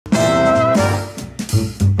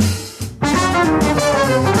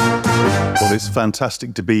Well, it's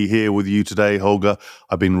fantastic to be here with you today, Holger.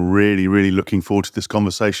 I've been really looking forward to this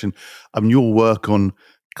conversation. Your work on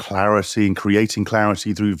clarity and creating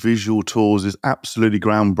clarity through visual tools is absolutely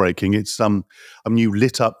groundbreaking. It's you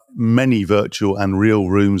lit up many virtual and real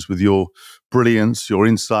rooms with your brilliance, your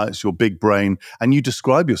insights, your big brain, and you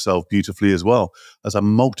describe yourself beautifully as well as a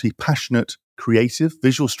multi-passionate, creative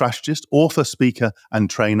visual strategist, author, speaker, and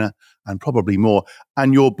trainer, and probably more.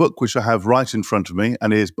 And your book, which I have right in front of me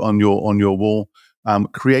and is on your wall,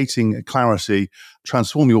 Creating Clarity,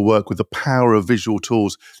 Transform Your Work with the Power of Visual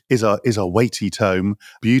Tools, is a weighty tome,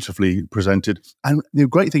 beautifully presented. And the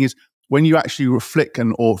great thing is, when you actually flick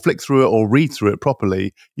through it or read through it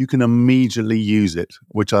properly, you can immediately use it,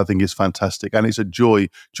 which I think is fantastic. And it's a joy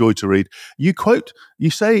to read.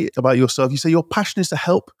 You say about yourself, your passion is to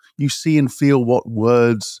help you see and feel what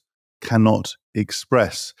words cannot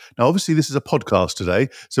express. Now, obviously, this is a podcast today,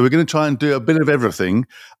 so we're going to try and do a bit of everything.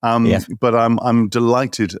 Yes. But I'm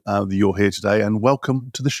delighted that you're here today, and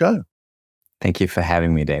welcome to the show. Thank you for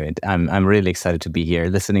having me, David. I'm really excited to be here,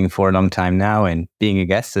 listening for a long time now, and being a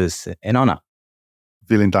guest is an honor.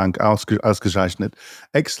 Vielen Dank, ausgezeichnet.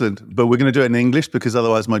 Excellent. But we're going to do it in English because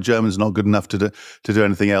otherwise my German's not good enough to do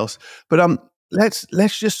anything else. But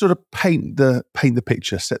let's just sort of paint the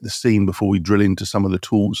picture, set the scene before we drill into some of the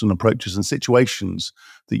tools and approaches and situations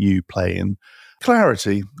that you play in.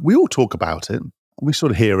 Clarity, we all talk about it, we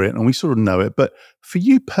sort of hear it and we sort of know it. But for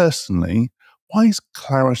you personally, why is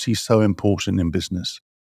clarity so important in business?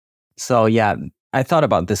 So yeah, I thought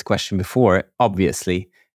about this question before, obviously.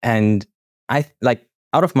 And out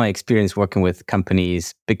of my experience working with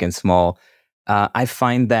companies, big and small, I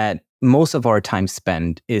find that most of our time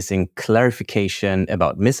spent is in clarification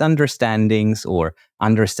about misunderstandings or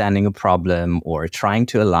understanding a problem or trying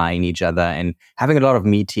to align each other and having a lot of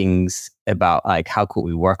meetings about how could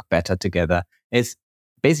we work better together. It's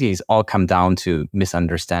all come down to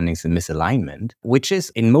misunderstandings and misalignment, which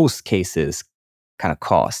is in most cases kind of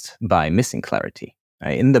caused by missing clarity.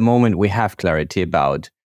 Right? In the moment we have clarity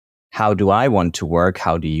about how do I want to work,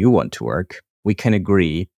 how do you want to work, we can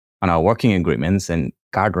agree on our working agreements and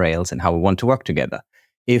guardrails and how we want to work together.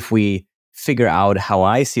 If we figure out how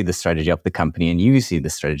I see the strategy of the company and you see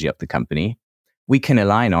the strategy of the company, we can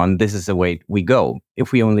align on this is the way we go.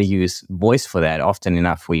 If we only use voice for that, often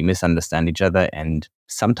enough we misunderstand each other, and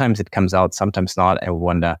sometimes it comes out, sometimes not, and we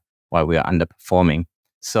wonder why we are underperforming.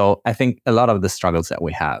 So I think a lot of the struggles that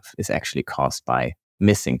we have is actually caused by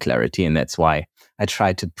missing clarity, and that's why I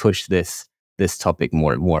try to push this topic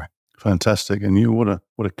more and more. Fantastic. And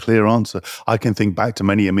what a clear answer. I can think back to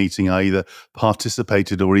many a meeting I either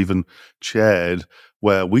participated or even chaired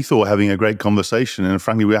where we thought having a great conversation, and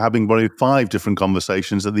frankly, we were having probably 5 different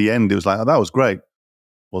conversations. At the end, it was like, oh, that was great.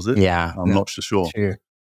 Was it? Yeah. I'm not so sure. True.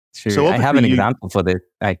 So I have an example for this.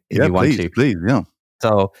 If you want to. Please, yeah.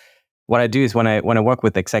 So what I do is when I work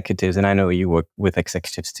with executives, and I know you work with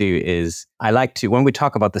executives too, is I like to, when we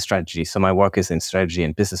talk about the strategy, so my work is in strategy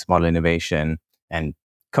and business model innovation and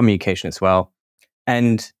communication as well.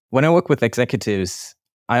 And when I work with executives,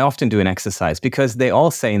 I often do an exercise because they all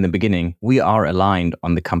say in the beginning, we are aligned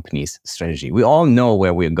on the company's strategy. We all know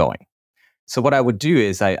where we're going. So what I would do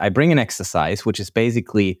is I bring an exercise, which is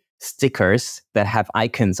basically stickers that have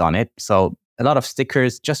icons on it. So a lot of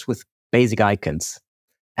stickers just with basic icons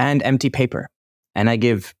and empty paper. And I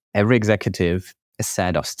give every executive a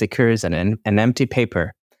set of stickers and an empty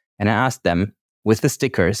paper. And I ask them, with the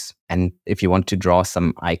stickers, and if you want to draw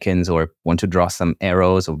some icons or want to draw some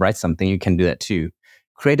arrows or write something, you can do that too.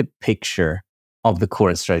 Create a picture of the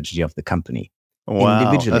core strategy of the company. Wow,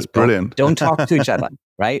 individually. That's brilliant. Don't talk to each other,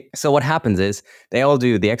 right? So what happens is they all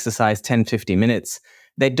do the exercise 10, 15 minutes.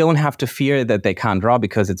 They don't have to fear that they can't draw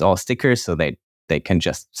because it's all stickers. So they can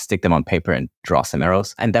just stick them on paper and draw some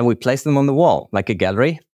arrows. And then we place them on the wall like a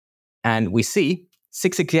gallery. And we see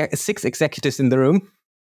six executives in the room,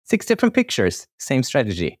 6 different pictures, same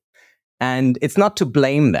strategy. And it's not to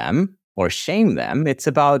blame them or shame them. It's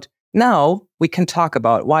about now we can talk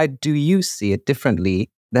about why do you see it differently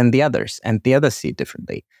than the others and the others see it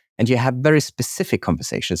differently. And you have very specific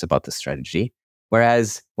conversations about the strategy.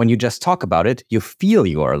 Whereas when you just talk about it, you feel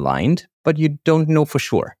you are aligned, but you don't know for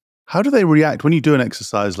sure. How do they react when you do an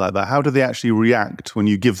exercise like that? How do they actually react when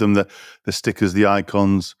you give them the stickers, the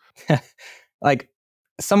icons? Like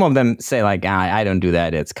some of them say like, I don't do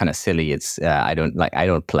that. It's kind of silly. It's I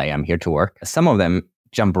don't play. I'm here to work. Some of them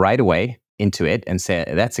jump right away into it and say,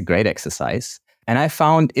 that's a great exercise. And I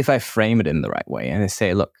found if I frame it in the right way and I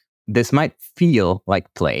say, look, this might feel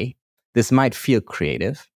like play. This might feel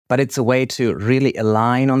creative, but it's a way to really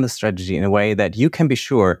align on the strategy in a way that you can be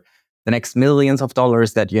sure the next millions of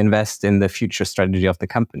dollars that you invest in the future strategy of the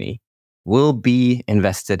company will be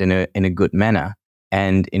invested in a good manner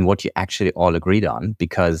and in what you actually all agreed on,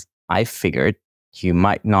 because I figured you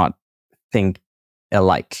might not think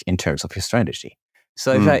alike in terms of your strategy.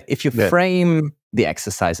 So if you frame the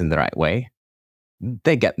exercise in the right way,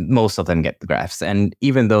 most of them get the graphs. And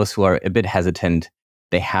even those who are a bit hesitant,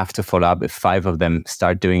 they have to follow up. If 5 of them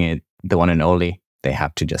start doing it, the one and only, they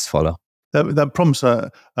have to just follow. That prompts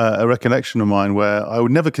a recollection of mine where I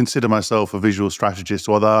would never consider myself a visual strategist,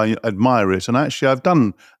 although I admire it. And actually, I've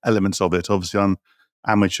done elements of it. Obviously, I'm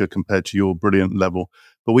amateur compared to your brilliant level.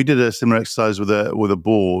 But we did a similar exercise with a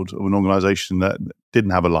board of an organization that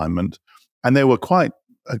didn't have alignment. And they were quite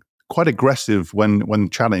aggressive when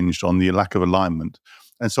challenged on the lack of alignment.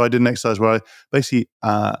 And so I did an exercise where I basically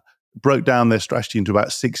broke down their strategy into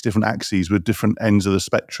about 6 different axes with different ends of the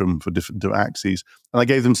spectrum for different axes. And I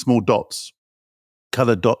gave them small dots,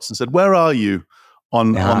 colored dots, and said, where are you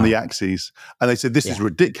on the axes? And they said, this is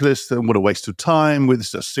ridiculous. And what a waste of time. This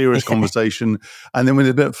is a serious conversation. And then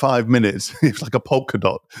within about 5 minutes, it was like a polka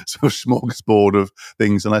dot, sort of smorgasbord of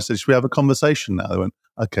things. And I said, should we have a conversation now? They went,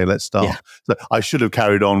 okay, let's start. Yeah. So I should have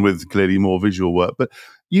carried on with clearly more visual work, but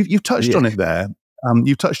you've touched on it there.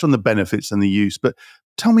 You've touched on the benefits and the use, but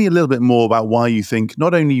tell me a little bit more about why you think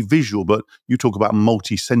not only visual, but you talk about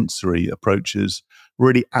multi-sensory approaches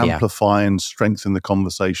really amplify and strengthen the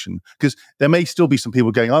conversation. Because there may still be some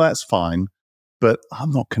people going, oh, that's fine, but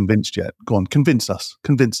I'm not convinced yet. Go on, convince us.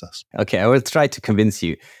 Okay, I will try to convince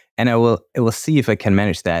you. And I will see if I can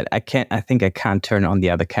manage that. I think I can't turn on the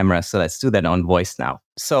other camera. So let's do that on voice now.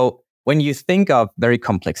 So when you think of very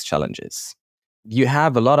complex challenges, you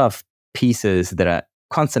have a lot of pieces that are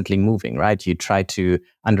constantly moving, right? You try to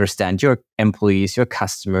understand your employees, your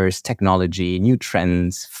customers, technology, new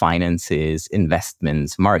trends, finances,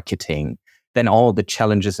 investments, marketing, then all the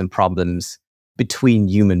challenges and problems between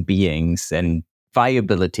human beings and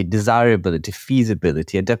viability, desirability,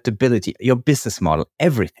 feasibility, adaptability, your business model,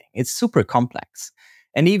 everything. It's super complex.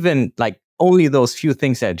 And even like only those few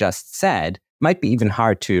things that I just said might be even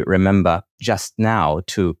hard to remember just now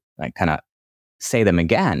to like kind of say them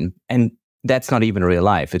again. And that's not even real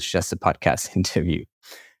life. It's just a podcast interview.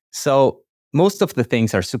 So most of the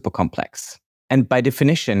things are super complex. And by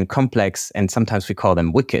definition, complex, and sometimes we call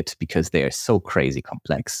them wicked because they are so crazy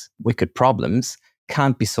complex. Wicked problems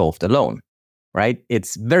can't be solved alone, right?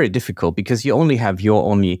 It's very difficult because you only have your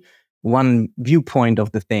only one viewpoint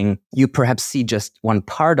of the thing. You perhaps see just one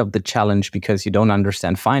part of the challenge because you don't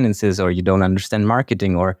understand finances or you don't understand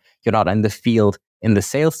marketing or you're not in the field in the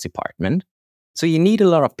sales department. So you need a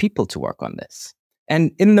lot of people to work on this.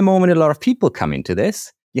 And in the moment a lot of people come into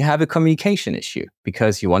this, you have a communication issue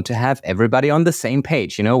because you want to have everybody on the same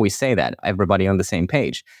page. You know, we say that, everybody on the same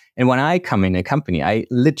page. And when I come in a company, I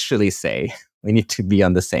literally say, we need to be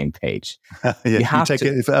on the same page. You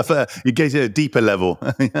get to a deeper level.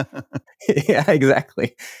 Yeah,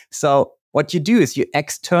 exactly. So what you do is you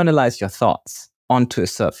externalize your thoughts onto a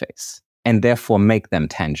surface and therefore make them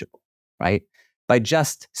tangible, right? By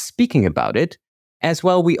just speaking about it, as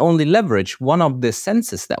well, we only leverage one of the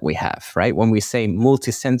senses that we have, right? When we say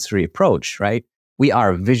multisensory approach, right? We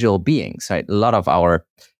are visual beings, right? A lot of our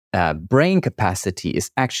brain capacity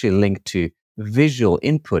is actually linked to visual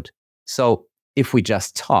input. So if we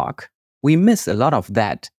just talk, we miss a lot of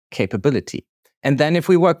that capability. And then if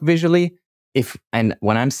we work visually, and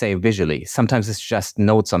when I'm saying visually, sometimes it's just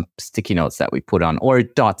notes on sticky notes that we put on or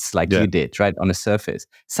dots like you did, right, on a surface.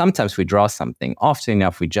 Sometimes we draw something. Often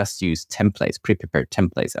enough, we just use templates, pre-prepared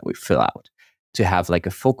templates that we fill out to have like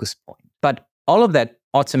a focus point. But all of that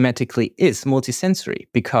automatically is multisensory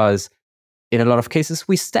because in a lot of cases,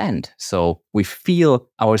 we stand. So we feel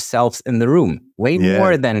ourselves in the room way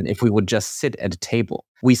more than if we would just sit at a table.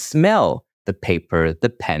 We smell the paper, the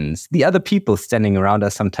pens, the other people standing around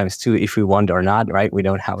us sometimes too, if we want or not, right? We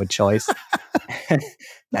don't have a choice.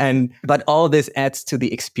 But all this adds to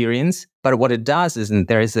the experience. But what it does is, and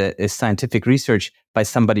there is a scientific research by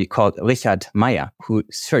somebody called Richard Meyer, who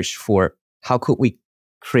searched for how could we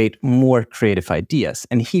create more creative ideas.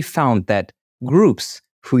 And he found that groups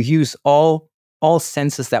who use all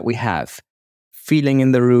senses that we have, feeling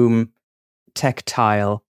in the room,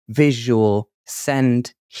 tactile, visual,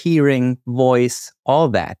 scent, hearing, voice, all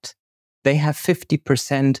that, they have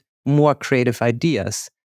 50% more creative ideas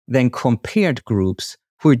than compared groups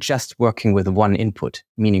who are just working with one input,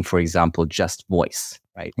 meaning, for example, just voice,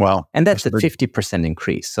 right? Wow. And that's a 50%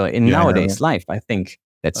 increase. So in nowadays life, I think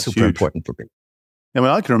that's super huge. important for people. I mean,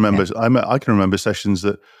 I can remember sessions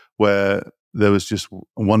where there was just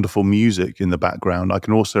wonderful music in the background. I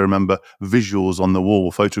can also remember visuals on the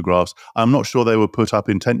wall, photographs. I'm not sure they were put up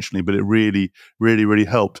intentionally, but it really, really, really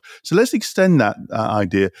helped. So let's extend that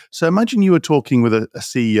idea. So imagine you were talking with a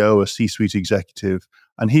CEO, a C-suite executive,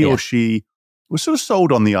 and he or she was sort of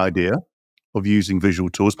sold on the idea of using visual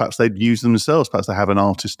tools. Perhaps they'd use them themselves. Perhaps they have an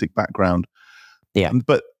artistic background. Yeah.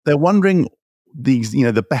 But they're wondering these,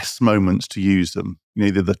 the best moments to use them,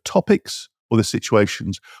 either the topics or the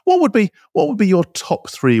situations. What would be your top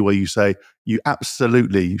three where you say you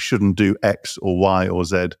absolutely shouldn't do X or Y or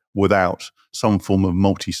Z without some form of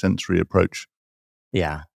multi-sensory approach?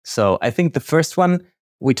 Yeah. So I think the first one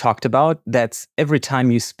we talked about, that's every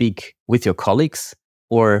time you speak with your colleagues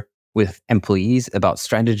or with employees about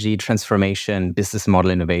strategy, transformation, business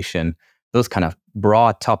model innovation, those kind of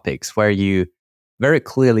broad topics where you very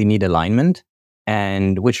clearly need alignment,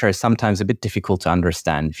 and which are sometimes a bit difficult to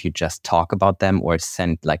understand if you just talk about them or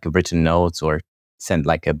send like a written notes or send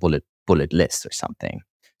like a bullet list or something.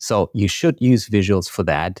 So you should use visuals for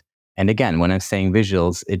that. And again, when I'm saying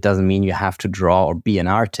visuals, it doesn't mean you have to draw or be an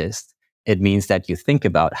artist. It means that you think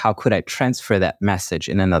about how could I transfer that message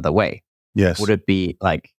in another way? Yes. Would it be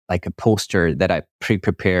like a poster that I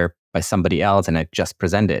prepare by somebody else and I just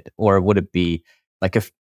present it? Or would it be like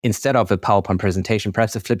instead of a PowerPoint presentation,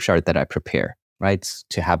 perhaps a flip chart that I prepare, right?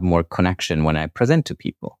 To have more connection when I present to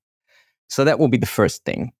people. So that will be the first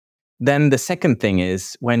thing. Then the second thing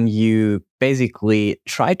is when you basically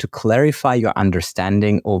try to clarify your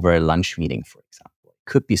understanding over a lunch meeting, for example. It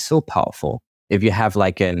could be so powerful if you have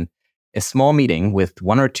like a small meeting with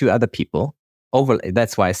one or two other people.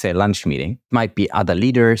 That's why I say lunch meeting. Might be other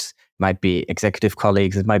leaders, might be executive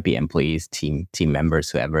colleagues, it might be employees, team members,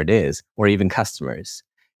 whoever it is, or even customers.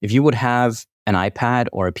 If you would have an iPad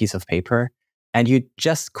or a piece of paper and you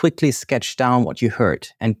just quickly sketch down what you heard,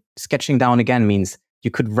 and sketching down again means you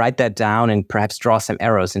could write that down and perhaps draw some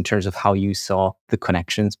arrows in terms of how you saw the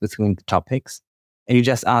connections between the topics. And you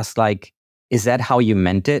just ask like, is that how you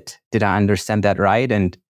meant it? Did I understand that right?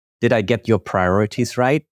 And did I get your priorities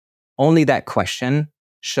right? Only that question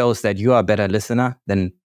shows that you are a better listener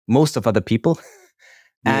than most of other people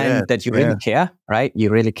and that you really care, right?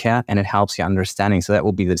 You really care, and it helps your understanding. So that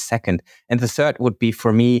will be the second. And the third would be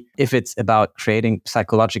for me, if it's about creating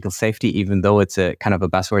psychological safety, even though it's a kind of a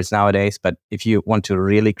buzzword nowadays, but if you want to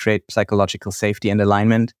really create psychological safety and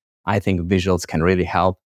alignment, I think visuals can really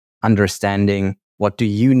help understanding what do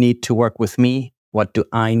you need to work with me? What do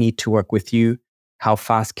I need to work with you? How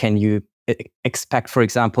fast can you expect, for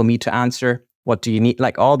example, me to answer? What do you need?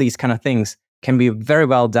 Like all these kind of things can be very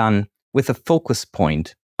well done with a focus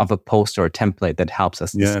point of a post or a template that helps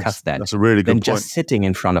us discuss that. That's a really good point. Than just sitting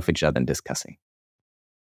in front of each other and discussing.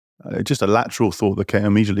 Just a lateral thought that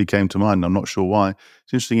immediately came to mind. I'm not sure why.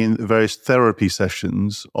 It's interesting, in various therapy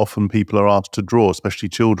sessions, often people are asked to draw, especially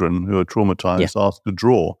children who are traumatized, asked to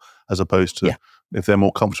draw as opposed to if they're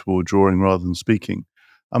more comfortable with drawing rather than speaking.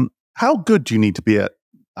 How good do you need to be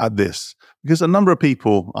at this? Because a number of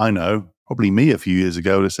people I know, probably me a few years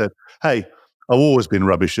ago, would have said, hey, I've always been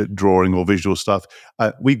rubbish at drawing or visual stuff.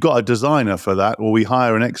 We've got a designer for that, or we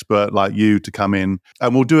hire an expert like you to come in,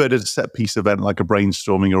 and we'll do it at a set piece event like a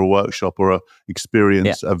brainstorming or a workshop or a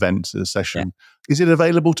experience event, a session. Is it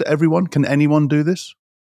available to everyone? Can anyone do this?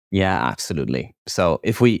 Yeah, absolutely. So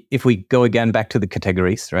if we go again back to the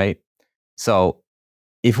categories, right? So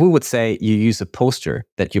if we would say you use a poster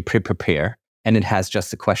that you prepare and it has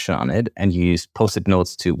just a question on it, and you use Post-it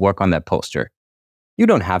notes to work on that poster, you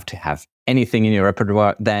don't have to have anything in your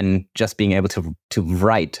repertoire than just being able to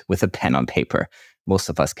write with a pen on paper. Most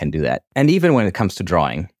of us can do that. And even when it comes to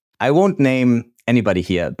drawing, I won't name anybody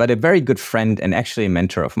here, but a very good friend and actually a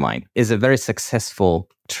mentor of mine is a very successful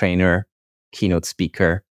trainer, keynote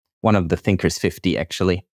speaker, one of the Thinkers 50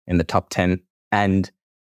 actually in the top 10. And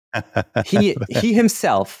he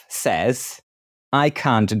himself says, I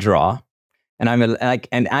can't draw. And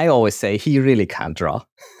and I always say he really can't draw.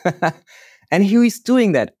 And he's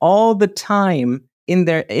doing that all the time in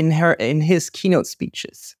his keynote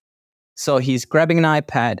speeches. So he's grabbing an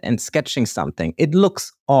iPad and sketching something. It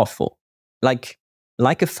looks awful, like a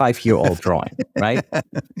 5-year-old drawing, right?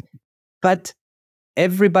 But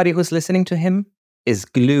everybody who's listening to him is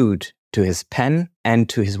glued to his pen and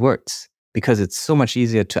to his words, because it's so much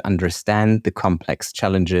easier to understand the complex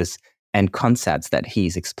challenges and concepts that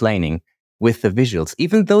he's explaining with the visuals,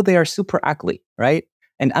 even though they are super ugly, right?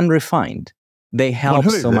 And unrefined. They help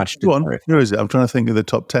so much. Go on. Who is it? I'm trying to think of the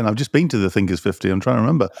top 10. I've just been to the Thinkers 50. I'm trying to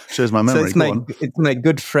remember. Shows my memory. So it's my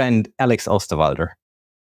good friend, Alex Osterwalder.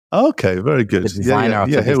 Okay, very good. The designer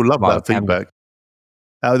yeah, he'll love that feedback.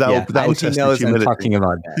 That will test his humility. I'm talking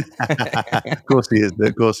about that. Of course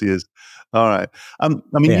he is. All right. I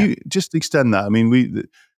mean, Yeah. you just extend that. I mean,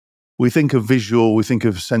 we think of visual, we think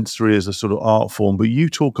of sensory as a sort of art form, but you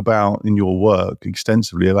talk about in your work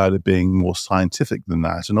extensively about it being more scientific than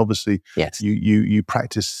that. And obviously, Yes. you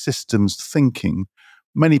practice systems thinking.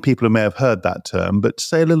 Many people may have heard that term, but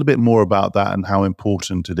say a little bit more about that and how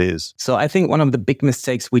important it is. So I think one of the big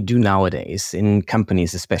mistakes we do nowadays in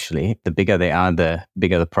companies, especially, the bigger they are, the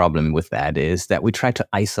bigger the problem with that is that we try to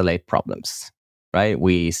isolate problems, right?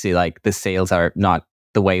 We see like the sales are not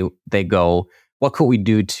the way they go. What could we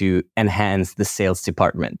do to enhance the sales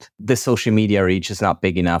department? The social media reach is not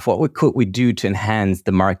big enough. What could we do to enhance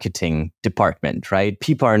the marketing department, right?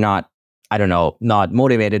 People are not, I don't know, not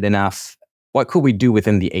motivated enough. What could we do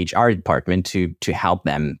within the HR department to help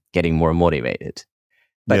them getting more motivated?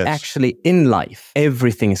 But Yes. actually in life,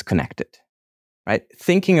 everything is connected, right?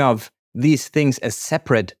 Thinking of these things as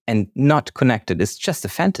separate and not connected is just a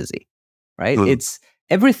fantasy, right?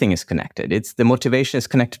 Everything is connected. It's the motivation is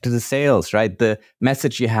connected to the sales, right? The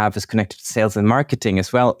message you have is connected to sales and marketing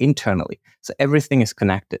as well internally. So everything is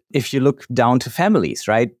connected. If you look down to families,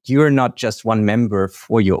 right? You're not just one member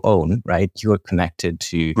for your own, right? You're connected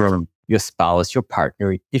to your spouse, your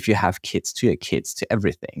partner, if you have kids, to your kids, to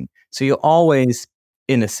everything. So you're always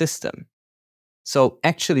in a system. So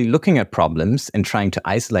actually looking at problems and trying to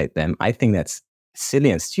isolate them, I think that's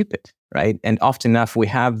silly and stupid, right? And often enough, we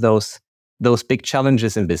have those big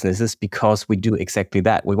challenges in businesses because we do exactly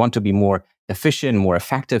that. We want to be more efficient, more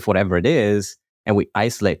effective, whatever it is, and we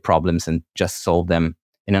isolate problems and just solve them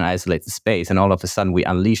in an isolated space. And all of a sudden, we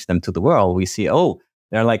unleash them to the world. We see, oh,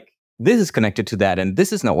 they're like, this is connected to that, and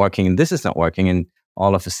this is not working, and this is not working. And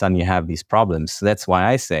all of a sudden, you have these problems. So that's why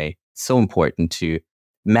I say it's so important to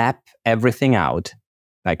map everything out,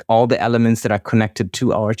 like all the elements that are connected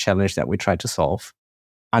to our challenge that we try to solve,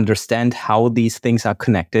 understand how these things are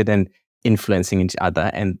connected and influencing each other,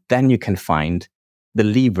 and then you can find the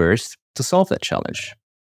levers to solve that challenge.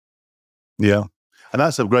 Yeah. And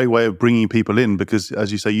that's a great way of bringing people in because,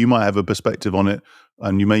 as you say, you might have a perspective on it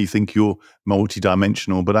and you may think you're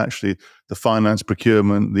multidimensional, but actually the finance,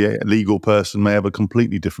 procurement, the legal person may have a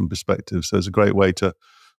completely different perspective. So it's a great way to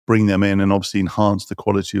bring them in and obviously enhance the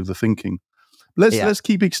quality of the thinking. Let's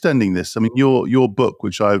keep extending this. I mean, your book,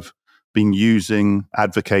 which I've been using,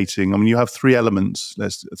 advocating, I mean, you have three elements.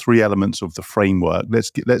 There's three elements of the framework. Let's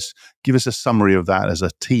give us a summary of that as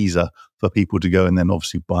a teaser for people to go and then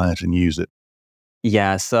obviously buy it and use it.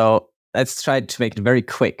 Yeah, so let's try to make it very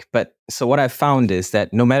quick. But so what I found is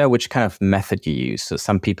that no matter which kind of method you use, so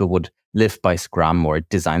some people would live by Scrum or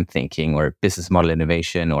design thinking or business model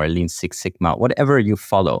innovation or Lean Six Sigma, whatever you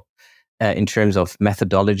follow in terms of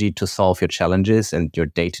methodology to solve your challenges and your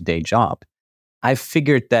day-to-day job, I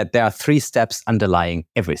figured that there are 3 steps underlying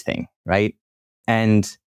everything, right? And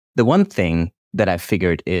the one thing that I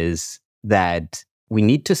figured is that we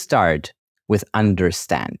need to start with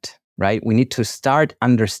understand, right? We need to start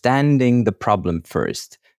understanding the problem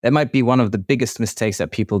first. That might be one of the biggest mistakes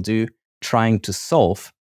that people do, trying to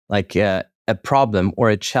solve like a problem or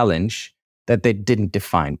a challenge that they didn't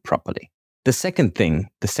define properly. The second thing,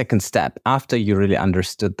 the second step, after you really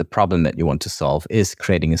understood the problem that you want to solve, is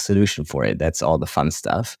creating a solution for it. That's all the fun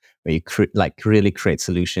stuff, where you really create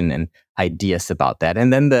solution and ideas about that.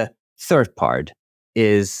 And then the third part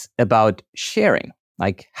is about sharing.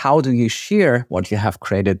 Like, how do you share what you have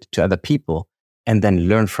created to other people and then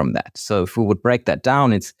learn from that? So if we would break that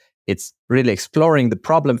down, it's really exploring the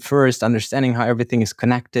problem first, understanding how everything is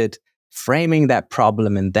connected, framing that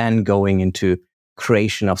problem, and then going into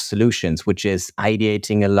creation of solutions, which is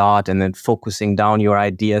ideating a lot and then focusing down your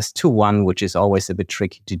ideas to one, which is always a bit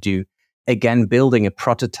tricky to do. Again, building a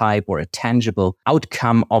prototype or a tangible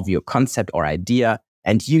outcome of your concept or idea,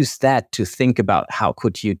 and use that to think about how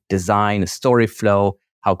could you design a story flow,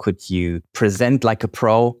 how could you present like a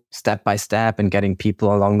pro step by step and getting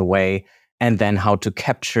people along the way, and then how to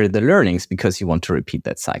capture the learnings because you want to repeat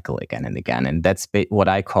that cycle again and again. And that's what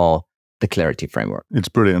I call the clarity framework. It's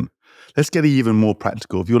brilliant. Let's get even more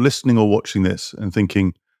practical. If you're listening or watching this and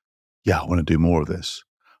thinking, yeah, I want to do more of this,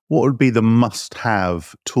 what would be the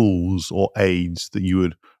must-have tools or aids that you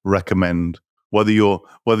would recommend? Whether you're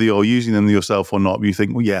using them yourself or not, but you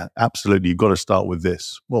think, well, yeah, absolutely, you've got to start with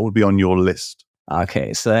this. What would be on your list?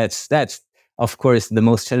 Okay, so that's of course the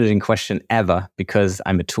most challenging question ever, because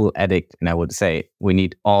I'm a tool addict, and I would say we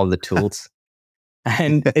need all the tools.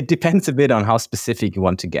 And it depends a bit on how specific you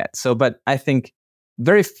want to get. So, but I think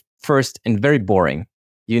very first and very boring,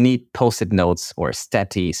 you need post-it notes or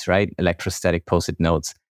staties, right? Electrostatic post-it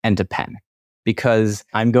notes and a pen. Because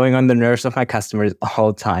I'm going on the nerves of my customers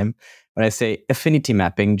all the time when I say affinity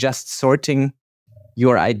mapping, just sorting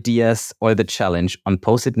your ideas or the challenge on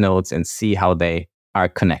post-it notes and see how they are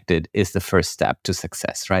connected is the first step to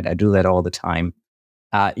success, right? I do that all the time.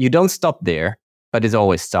 You don't stop there, but it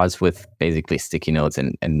always starts with basically sticky notes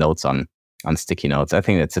and notes on sticky notes. I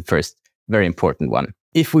think that's the first very important one.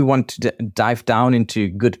 If we want to dive down into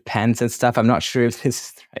good pens and stuff, I'm not sure if this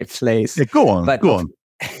is the right place. Yeah, go on.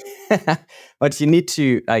 But you need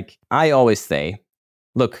to, like, I always say,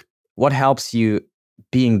 look, what helps you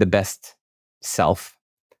being the best self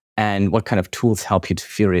and what kind of tools help you to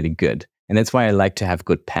feel really good. And that's why I like to have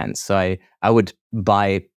good pens. So I would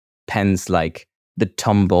buy pens like the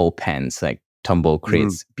Tombow pens, like Tombow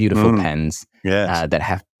creates beautiful pens that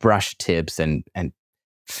have brush tips and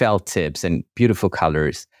felt tips and beautiful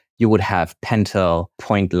colors. You would have Pentel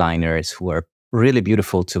point liners who are really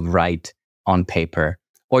beautiful to write on paper.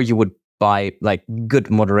 Or you would buy like good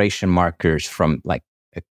moderation markers from like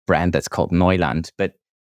a brand that's called Neuland. But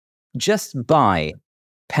just buy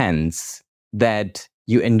pens that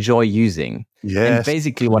you enjoy using. Yes. And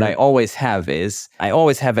basically what I always have is, I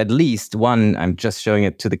always have at least one, I'm just showing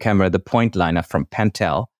it to the camera, the point liner from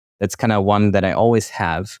Pentel. That's kind of one that I always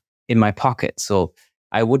have in my pocket. So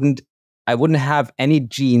I wouldn't have any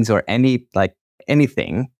jeans or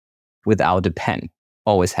anything without a pen.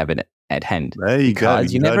 Always have it at hand. There you go.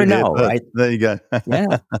 Because you never know, right? There you go.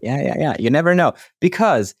 Yeah. You never know.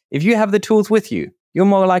 Because if you have the tools with you, you're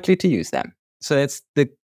more likely to use them. So it's the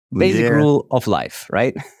basic rule of life,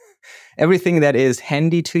 right? Everything that is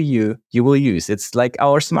handy to you, you will use. It's like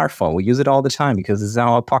our smartphone. We use it all the time because it's in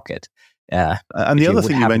our pocket. And the other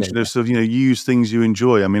thing you mentioned is sort of, use things you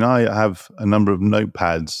enjoy. I mean, I have a number of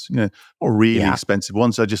notepads, not really expensive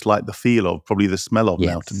ones. I just like the feel of, probably the smell of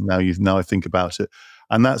now I think about it.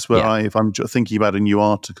 And that's where if I'm thinking about a new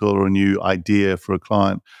article or a new idea for a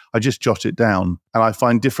client, I just jot it down. And I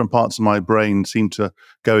find different parts of my brain seem to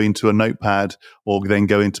go into a notepad or then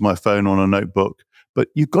go into my phone on a notebook. But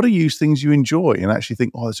you've got to use things you enjoy and actually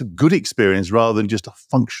think, it's a good experience rather than just a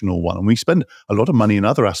functional one. And we spend a lot of money in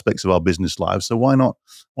other aspects of our business lives. So why not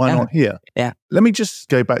not here? Yeah. Let me just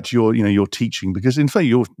go back to your teaching, because in fact,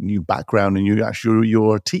 your new background and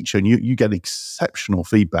you're a teacher and you get exceptional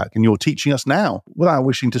feedback and you're teaching us now. Without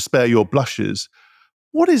wishing to spare your blushes,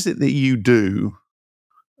 what is it that you do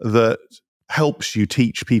that helps you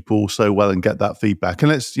teach people so well and get that feedback?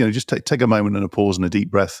 And let's just take a moment and a pause and a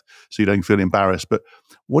deep breath so you don't feel embarrassed. But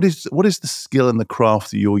what is the skill and the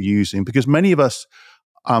craft that you're using? Because many of us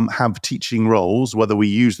have teaching roles, whether we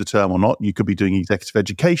use the term or not. You could be doing executive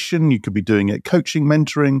education, you could be doing it coaching,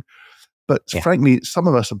 mentoring, but frankly, some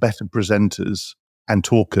of us are better presenters and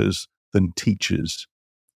talkers than teachers.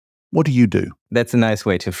 What do you do? That's a nice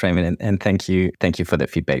way to frame it, and thank you for the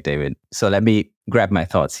feedback, David. So let me grab my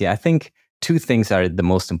thoughts here. I think two things are the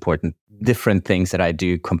most important, different things that I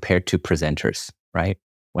do compared to presenters, right?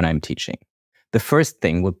 When I'm teaching. The first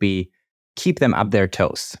thing would be keep them up their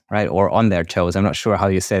toes, right? Or on their toes. I'm not sure how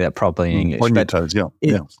you say that properly in English. On your toes,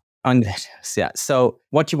 on their toes, yeah. So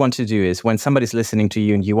what you want to do is when somebody's listening to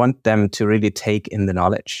you and you want them to really take in the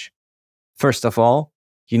knowledge, first of all,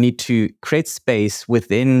 you need to create space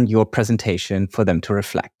within your presentation for them to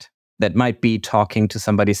reflect. That might be talking to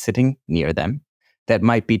somebody sitting near them. That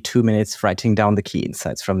might be 2 minutes writing down the key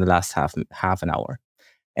insights from the last half an hour.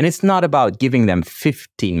 And it's not about giving them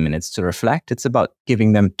 15 minutes to reflect. It's about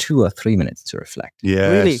giving them 2 or 3 minutes to reflect.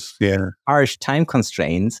 Yes, really harsh time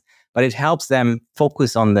constraints, but it helps them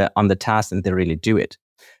focus on the task and they really do it.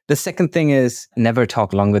 The second thing is never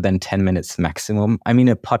talk longer than 10 minutes maximum. I mean,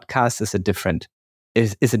 a podcast is a different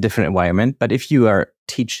environment, but if you are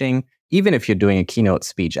teaching, even if you're doing a keynote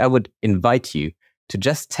speech, I would invite you to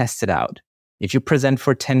just test it out. If you present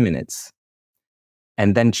for 10 minutes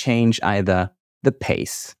and then change either the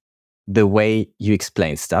pace, the way you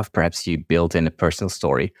explain stuff, perhaps you build in a personal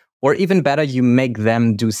story, or even better, you make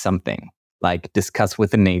them do something like discuss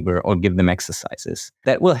with a neighbor or give them exercises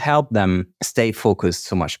that will help them stay focused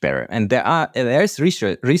so much better. And there's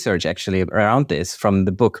research actually around this from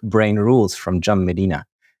the book Brain Rules from John Medina.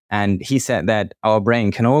 And he said that our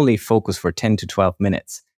brain can only focus for 10 to 12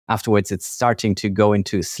 minutes. Afterwards, it's starting to go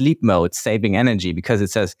into sleep mode, saving energy, because it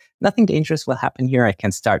says nothing dangerous will happen here. I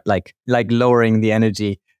can start like lowering the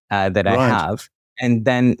energy that I have and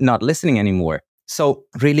then not listening anymore. So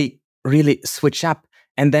really, really switch up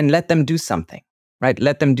and then let them do something, right?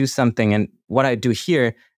 Let them do something. And what I do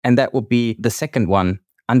here, and that will be the second one,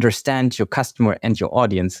 understand your customer and your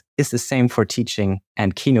audience, is the same for teaching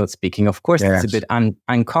and keynote speaking. Of course, it's a bit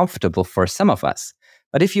uncomfortable for some of us.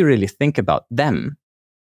 But if you really think about them,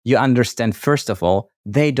 you understand, first of all,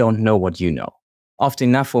 they don't know what you know. Often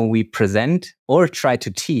enough, when we present or try to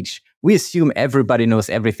teach, we assume everybody knows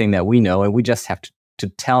everything that we know, and we just have to to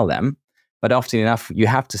tell them. But often enough, you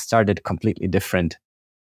have to start at a completely different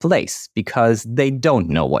place because they don't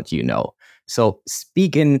know what you know. So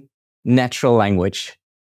speak in natural language,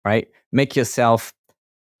 right? Make yourself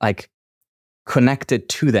like connected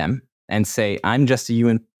to them and say, I'm just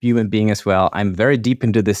a human being as well. I'm very deep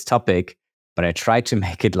into this topic, but I try to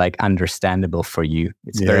make it like understandable for you.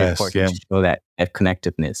 It's very important to show that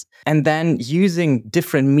connectedness. And then using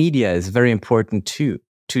different media is very important too,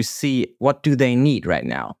 to see what do they need right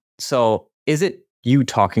now. So is it you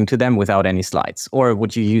talking to them without any slides? Or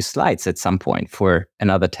would you use slides at some point for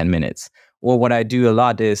another 10 minutes? Or what I do a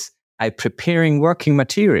lot is I'm preparing working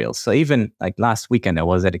materials. So even like last weekend, I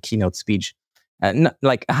was at a keynote speech,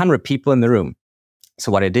 like 100 people in the room.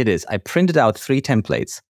 So what I did is I printed out 3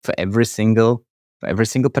 templates for every single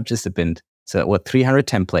participant. So it were 300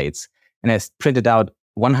 templates, and I printed out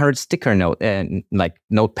 100 sticker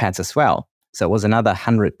notepads as well. So it was another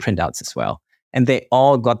 100 printouts as well. And they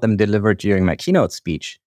all got them delivered during my keynote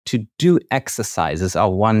speech to do exercises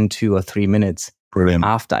of 1, 2, or 3 minutes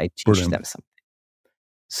after I teach them something.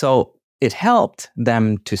 So it helped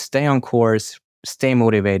them to stay on course, stay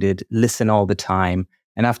motivated, listen all the time.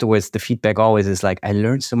 And afterwards, the feedback always is like, I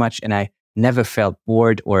learned so much and I never felt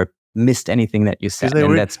bored or missed anything that you said. They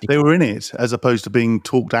were in it as opposed to being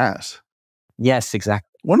talked at. Yes, exactly.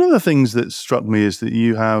 One of the things that struck me is that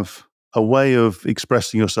you have a way of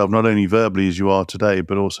expressing yourself, not only verbally as you are today,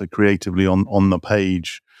 but also creatively on the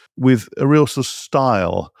page with a real sort of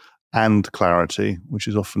style and clarity, which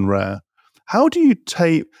is often rare. How do you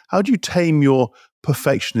tame your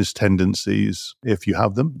perfectionist tendencies, if you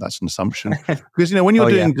have them? That's an assumption. Because, when you're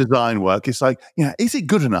doing design work, it's like, is it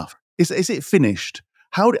good enough? Is it finished?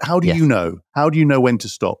 How do you know? How do you know when to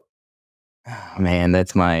stop? Oh, man,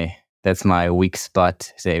 that's my weak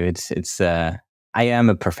spot, David. It's I am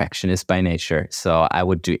a perfectionist by nature, so I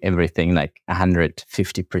would do everything like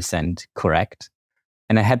 150% correct.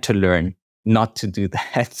 And I had to learn not to do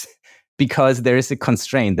that because there is a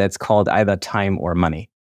constraint that's called either time or money.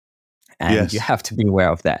 And you have to be aware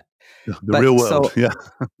of that. The real world,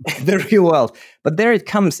 the real world. But there it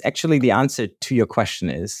comes. Actually, the answer to your question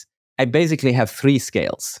is, I basically have 3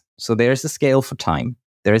 scales. So there's a scale for time,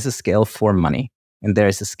 there is a scale for money, and there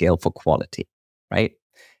is a scale for quality, right?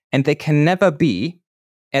 And they can never be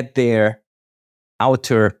at their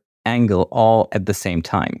outer angle all at the same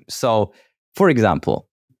time. So, for example,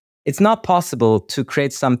 it's not possible to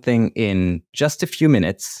create something in just a few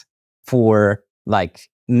minutes for like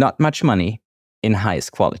not much money in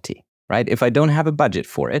highest quality, right? If I don't have a budget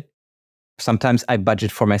for it, sometimes I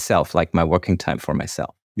budget for myself, like my working time for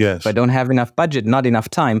myself. Yes. If I don't have enough budget, not enough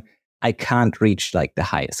time, I can't reach like the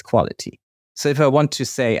highest quality. So if I want to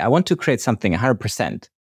say, I want to create something 100%,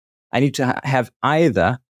 I need to have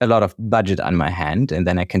either a lot of budget on my hand, and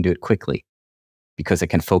then I can do it quickly because I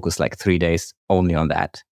can focus like 3 days only on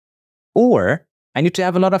that. Or I need to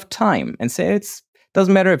have a lot of time and say it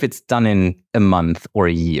doesn't matter if it's done in a month or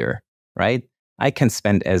a year, right? I can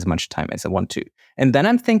spend as much time as I want to. And then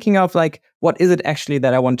I'm thinking of like, what is it actually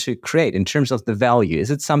that I want to create in terms of the value?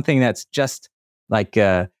 Is it something that's just like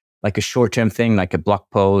a short-term thing, like a blog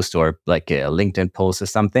post or like a LinkedIn post or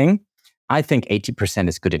something? I think 80%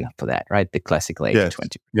 is good enough for that, right? The classical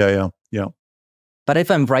 80-20. Yeah. But if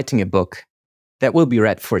I'm writing a book that will be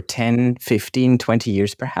read for 10, 15, 20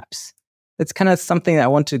 years perhaps, it's kind of something that I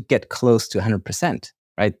want to get close to 100%,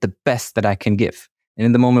 right? The best that I can give. And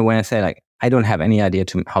in the moment when I say like, I don't have any idea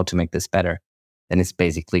how to make this better, then it's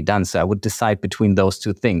basically done. So I would decide between those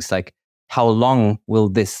 2 things, like how long will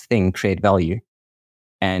this thing create value?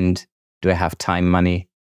 And do I have time, money,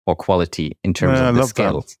 or quality in terms of the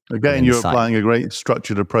scale? Again, you're applying a great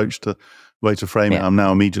structured approach to way to frame it. I'm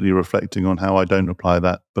now immediately reflecting on how I don't apply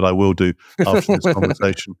that, but I will do after this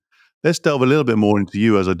conversation. Let's delve a little bit more into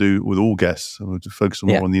you, as I do with all guests, to focus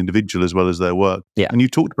more on the individual as well as their work. Yeah. And you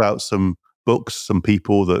talked about some books, some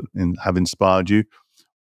people that have inspired you.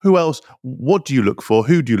 Who else? What do you look for?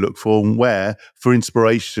 Who do you look for? And where for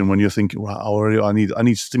inspiration when you're thinking, right, I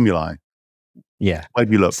need stimuli? Yeah. Where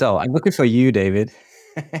do you look? So I'm looking for you, David,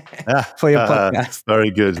 for your podcast.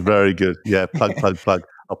 Very good. Yeah, plug.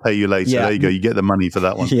 I'll pay you later. Yeah. There you go. You get the money for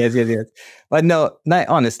that one. Yes. But no,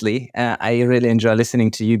 honestly, I really enjoy listening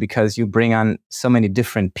to you because you bring on so many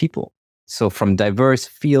different people. So from diverse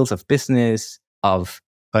fields of business, of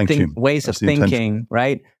ways of thinking,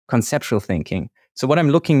 right? Conceptual thinking. So what I'm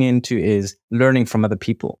looking into is learning from other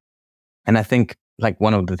people. And I think like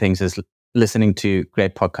one of the things is listening to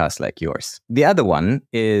great podcasts like yours. The other one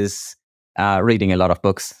is reading a lot of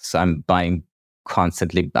books. So I'm buying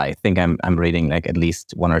constantly. I think I'm reading like at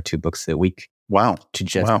least 1 or 2 books a week. Wow.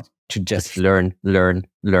 To to just learn,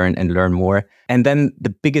 and learn more. And then the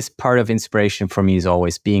biggest part of inspiration for me is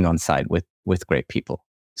always being on site with great people.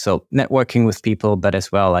 So networking with people, but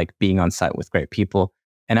as well like being on site with great people.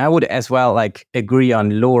 And I would as well like agree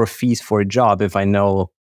on lower fees for a job if I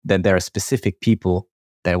know that there are specific people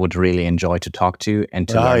that I would really enjoy to talk to and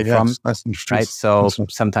to learn from. That's interesting. Right. So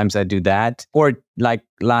sometimes I do that. Or like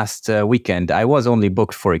last weekend, I was only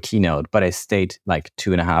booked for a keynote, but I stayed like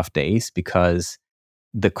 2.5 days because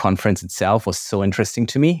the conference itself was so interesting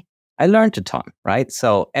to me. I learned a ton, right?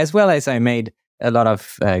 So as well as I made a lot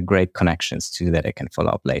of great connections too that I can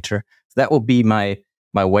follow up later. So that will be my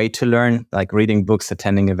way to learn, like reading books,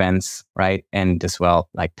 attending events, right? And as well,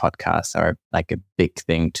 like podcasts are like a big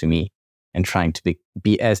thing to me, and trying to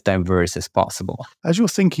be as diverse as possible. As you're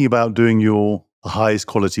thinking about doing your highest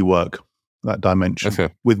quality work, that dimension,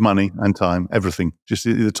 with money and time, everything, just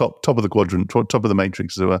the top of the quadrant, top of the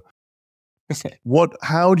matrix, as it were.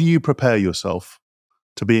 How do you prepare yourself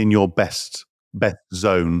to be in your best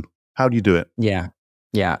zone? How do you do it?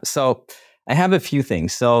 Yeah. So I have a few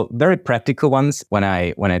things. So very practical ones. When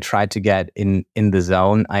I try to get in the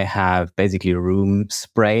zone, I have basically room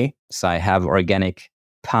spray. So I have organic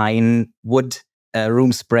pine wood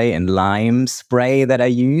room spray and lime spray that I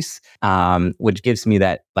use, which gives me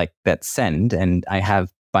that scent. And I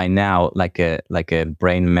have by now like a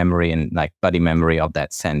brain memory and like body memory of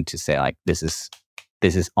that scent to say like this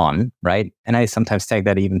is on, right? And I sometimes take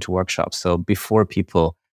that even to workshops. So before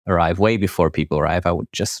people arrive, way before people arrive, I would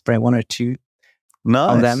just spray 1 or 2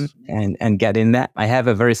 on them and get in that. I have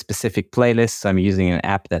a very specific playlist. So I'm using an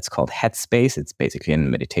app that's called Headspace. It's basically a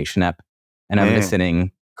meditation app. And I'm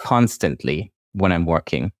listening constantly when I'm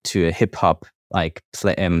working to a hip hop,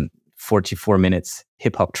 44 minutes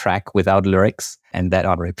hip hop track without lyrics. And that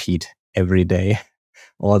on repeat every day,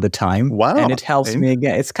 all the time. Wow. And it helps me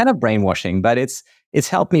again. It's kind of brainwashing, but it's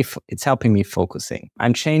helping me focusing.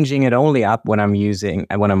 I'm changing it only up when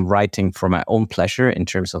I'm writing for my own pleasure in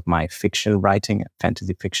terms of my fiction writing,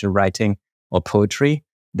 fantasy fiction writing or poetry.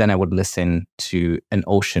 Then I would listen to an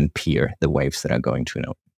ocean pier, the waves that are going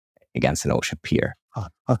against an ocean pier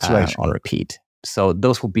on repeat. So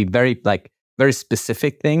those will be very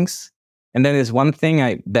specific things. And then there's one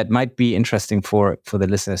thing that might be interesting for the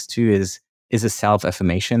listeners too is a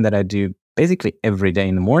self-affirmation that I do basically every day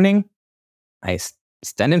in the morning. I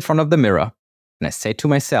stand in front of the mirror and I say to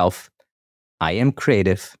myself, I am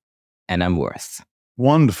creative and I'm worth.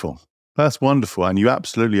 Wonderful. That's wonderful. And you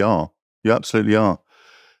absolutely are. You absolutely are.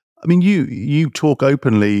 I mean, you talk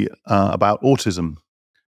openly about autism.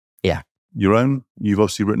 Yeah. You've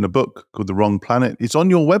obviously written a book called The Wrong Planet. It's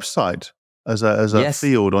on your website as a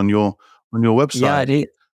field on your website. Yeah, I did.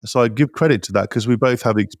 So I give credit to that because we both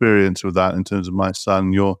have experience with that in terms of my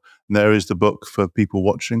son. There is the book for people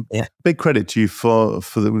watching. Yeah. Big credit to you for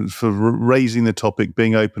raising the topic,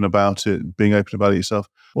 being open about it yourself.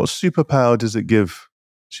 What superpower does it give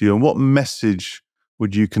to you, and what message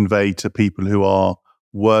would you convey to people who are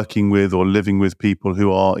working with or living with people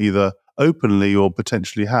who are either openly or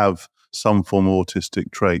potentially have some form of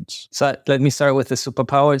autistic traits? So let me start with the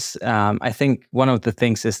superpowers. I think one of the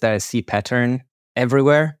things is that I see pattern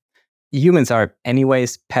everywhere. Humans are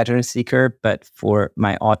anyways pattern seeker, but for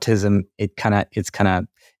my autism, it's kind of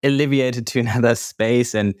alleviated to another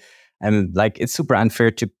space. And like, it's super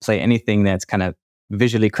unfair to play anything that's kind of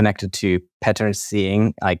visually connected to pattern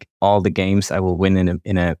seeing. Like all the games I will win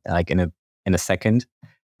in a second.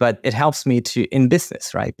 But it helps me in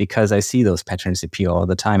business, right? Because I see those patterns appear all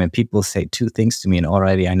the time, and people say 2 things to me, and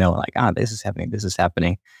already I know, like, this is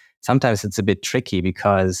happening. Sometimes it's a bit tricky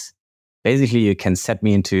because basically you can set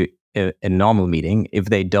me into a normal meeting if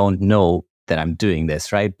they don't know that I'm doing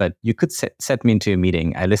this, right? But you could set me into a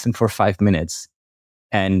meeting. I listen for 5 minutes,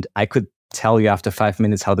 and I could tell you after 5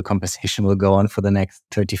 minutes how the conversation will go on for the next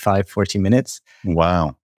 35, 40 minutes.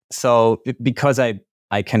 Wow. So because I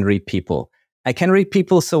can read people. I can read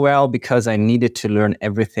people so well because I needed to learn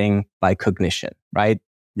everything by cognition, right?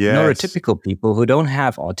 Yes. Neurotypical people who don't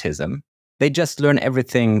have autism, they just learn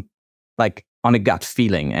everything like on a gut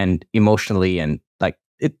feeling and emotionally, and like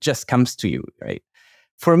it just comes to you, right?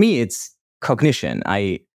 For me, it's cognition.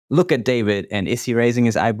 I look at David and is he raising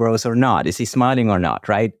his eyebrows or not? Is he smiling or not,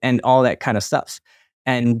 right? And all that kind of stuff.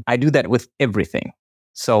 And I do that with everything.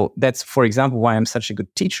 So that's, for example, why I'm such a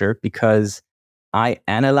good teacher, because I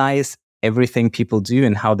analyze everything people do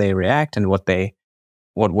and how they react and what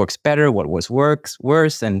works better, what works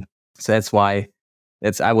worse. And so that's why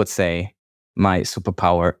I would say my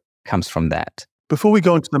superpower comes from that. Before we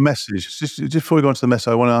go into the message, just before we go into the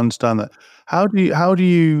message, I want to understand that. How do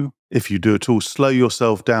you if you do at all, slow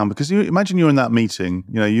yourself down, because you imagine you're in that meeting,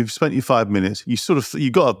 you've spent your 5 minutes, you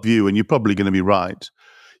got a view and you're probably going to be right.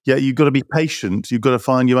 Yeah, you've got to be patient. You've got to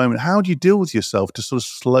find your moment. How do you deal with yourself to sort of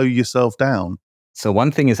slow yourself down? So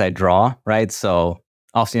one thing is I draw, right? So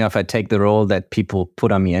often enough, I take the role that people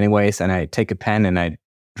put on me anyways, and I take a pen and I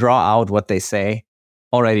draw out what they say.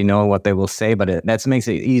 Already know what they will say, but that makes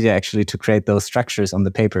it easier actually to create those structures on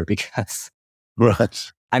the paper because,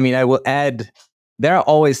 right. I mean, I will add, there are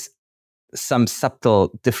always some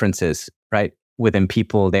subtle differences, right? Within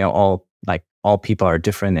people, they are all people are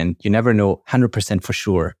different and you never know 100% for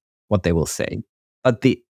sure what they will say. But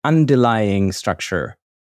the underlying structure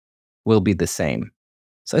will be the same.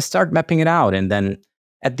 So I start mapping it out. And then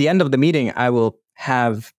at the end of the meeting, I will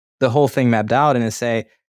have the whole thing mapped out and I say,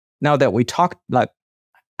 now that we talked,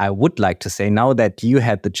 I would like to say, now that you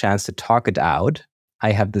had the chance to talk it out,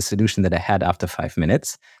 I have the solution that I had after 5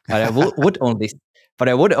 minutes. But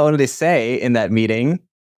I would only say in that meeting,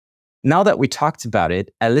 now that we talked about it,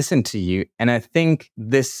 I listened to you, and I think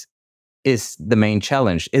this is the main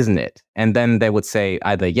challenge, isn't it? And then they would say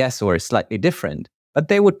either yes or slightly different, but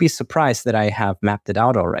they would be surprised that I have mapped it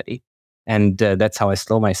out already. And that's how I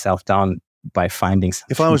slow myself down by finding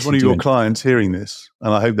something. If I was one of your clients hearing this,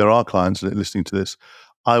 and I hope there are clients listening to this,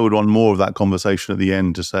 I would want more of that conversation at the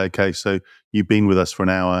end to say, okay, so you've been with us for an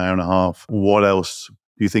hour and a half. What else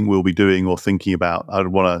do you think we'll be doing or thinking about? I'd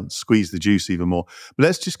want to squeeze the juice even more. But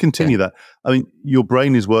let's just continue that. I mean, your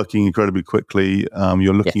brain is working incredibly quickly.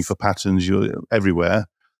 You're looking for patterns. You're everywhere.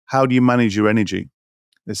 How do you manage your energy?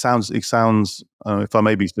 It sounds. If I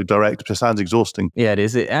may be so direct, it sounds exhausting. Yeah, it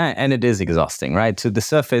is, and it is exhausting, right? To the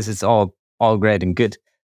surface, it's all great and good.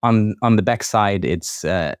 On the backside, it's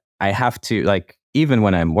I have to even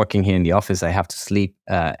when I'm working here in the office, I have to sleep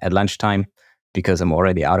at lunchtime because I'm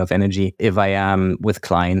already out of energy. If I am with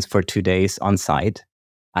clients for 2 days on site,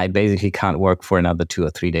 I basically can't work for another 2 or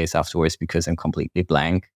 3 days afterwards because I'm completely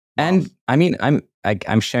blank. And I mean,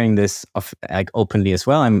 I'm sharing this openly as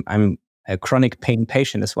well. I'm a chronic pain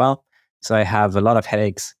patient as well, so I have a lot of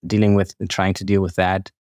headaches trying to deal with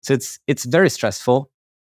that. So it's very stressful,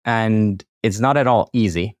 and it's not at all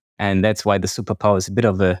easy. And that's why the superpower is a bit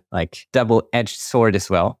of a double-edged sword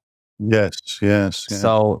as well. Yes.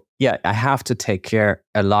 So yeah, I have to take care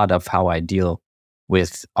a lot of how I deal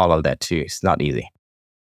with all of that too. It's not easy.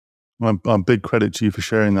 I'm big credit to you for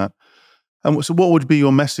sharing that. And so what would be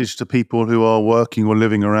your message to people who are working or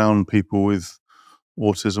living around people with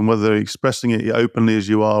autism, whether they're expressing it openly as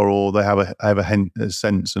you are, or they have a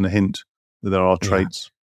sense and a hint that there are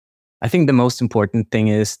traits? I think the most important thing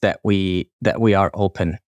is that we are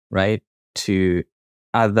open, right, to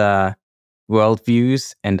other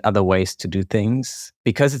worldviews and other ways to do things,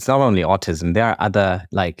 because it's not only autism. There are other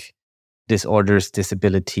disorders,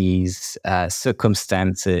 disabilities,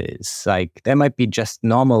 circumstances. There might be just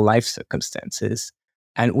normal life circumstances,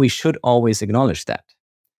 and we should always acknowledge that.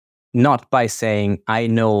 Not by saying, I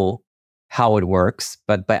know how it works,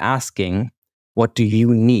 but by asking, what do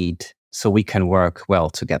you need so we can work well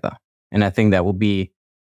together? And I think that will be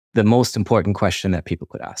the most important question that people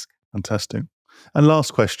could ask. Fantastic. And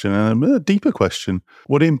last question, and a deeper question.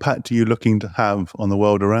 What impact are you looking to have on the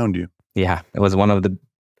world around you? Yeah, it was one of the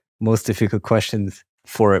most difficult questions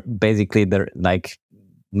for basically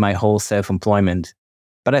my whole self-employment.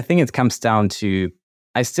 But I think it comes down to,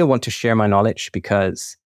 I still want to share my knowledge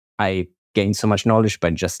because I gain so much knowledge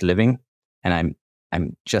by just living, and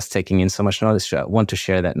I'm just taking in so much knowledge. So I want to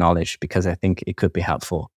share that knowledge because I think it could be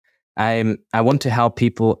helpful. I want to help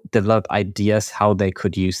people develop ideas how they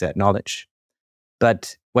could use that knowledge.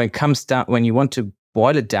 But when you want to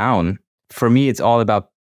boil it down, for me, it's all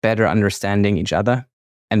about better understanding each other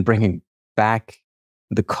and bringing back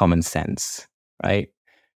the common sense, right?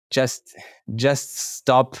 Just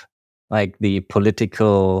stop the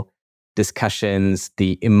political discussions,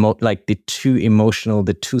 the too emotional,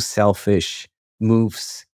 the too selfish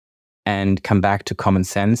moves, and come back to common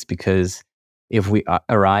sense. Because if we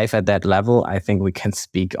arrive at that level, I think we can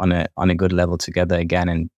speak on a good level together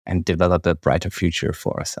again and develop a brighter future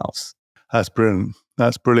for ourselves. That's brilliant.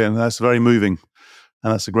 That's brilliant. That's very moving.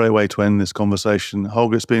 And that's a great way to end this conversation.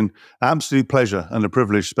 Holger, it's been an absolute pleasure and a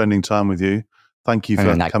privilege spending time with you. Thank you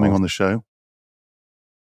for coming on the show.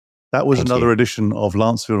 That was another edition of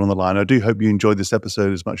Lancefield on the Line. I do hope you enjoyed this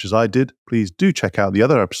episode as much as I did. Please do check out the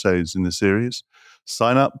other episodes in the series.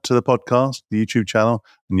 Sign up to the podcast, the YouTube channel,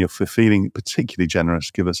 and if you're feeling particularly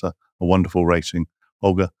generous, give us a wonderful rating.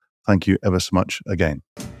 Holger, thank you ever so much again.